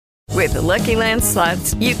With the Lucky Land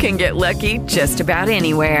Slots, you can get lucky just about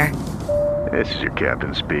anywhere. This is your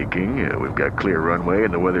captain speaking. We've got clear runway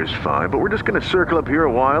and the weather's fine, but we're just going to circle up here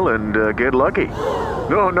a while and get lucky.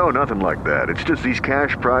 No, nothing like that. It's just these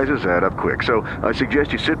cash prizes add up quick. So I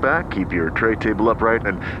suggest you sit back, keep your tray table upright,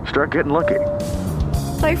 and start getting lucky.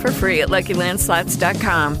 Play for free at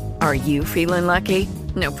LuckyLandSlots.com. Are you feeling lucky?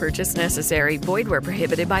 No purchase necessary. Void where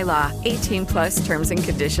prohibited by law. 18 plus terms and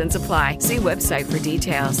conditions apply. See website for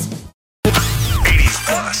details. 80s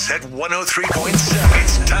Plus at 103.7.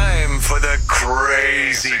 It's time for the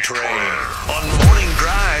Crazy Train on Morning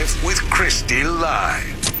Drive with Christy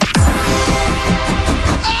Live.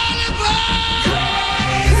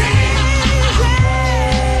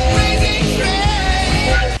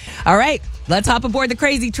 All right, let's hop aboard the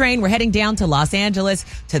Crazy Train. We're heading down to Los Angeles,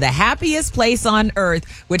 to the happiest place on earth,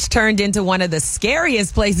 which turned into one of the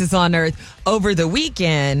scariest places on earth over the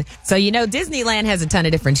weekend. So, you know, Disneyland has a ton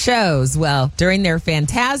of different shows. Well, during their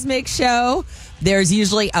Fantasmic show, there's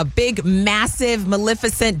usually a big, massive,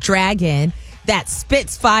 maleficent dragon that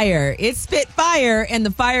spits fire. It spit fire, and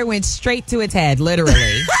the fire went straight to its head,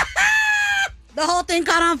 literally. The whole thing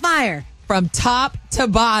caught on fire. From top to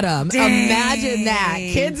bottom. Dang. Imagine that.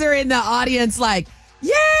 Kids are in the audience like,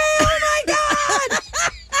 yeah, oh my God.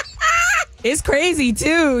 It's crazy,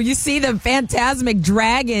 too. You see the Fantasmic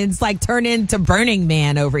dragons like turn into Burning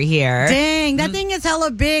Man over here. Dang, that thing is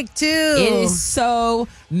hella big, too. It is so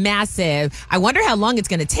massive. I wonder how long it's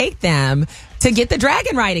going to take them to get the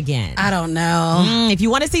dragon ride again. I don't know. If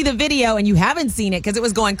you want to see the video and you haven't seen it because it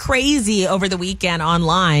was going crazy over the weekend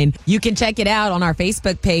online, you can check it out on our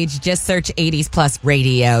Facebook page. Just search 80s Plus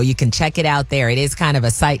Radio. You can check it out there. It is kind of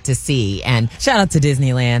a sight to see. And shout out to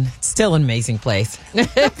Disneyland. Still an amazing place.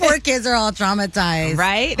 The poor kids are all traumatized.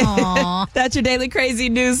 Right? Aww. That's your daily crazy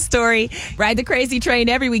news story. Ride the Crazy Train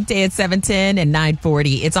every weekday at 7:10 and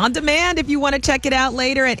 9:40. It's on demand if you want to check it out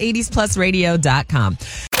later at 80splusradio.com.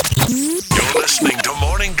 You're listening to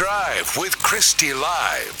Morning Drive with Christy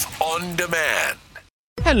Live on demand.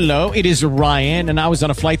 Hello, it is Ryan, and I was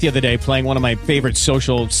on a flight the other day playing one of my favorite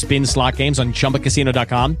social spin slot games on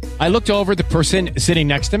ChumbaCasino.com. I looked over at the person sitting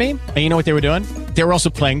next to me, and you know what they were doing? They were also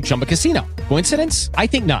playing Chumba Casino. Coincidence? I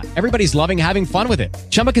think not. Everybody's loving having fun with it.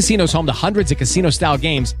 Chumba Casino is home to hundreds of casino-style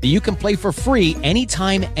games that you can play for free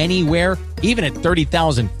anytime, anywhere, even at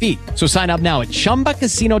 30,000 feet. So sign up now at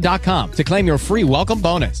ChumbaCasino.com to claim your free welcome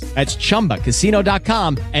bonus. That's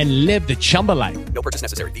ChumbaCasino.com and live the Chumba life. No purchase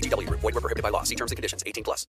necessary. VGW. Void where prohibited by law. See terms and conditions. 18 plus.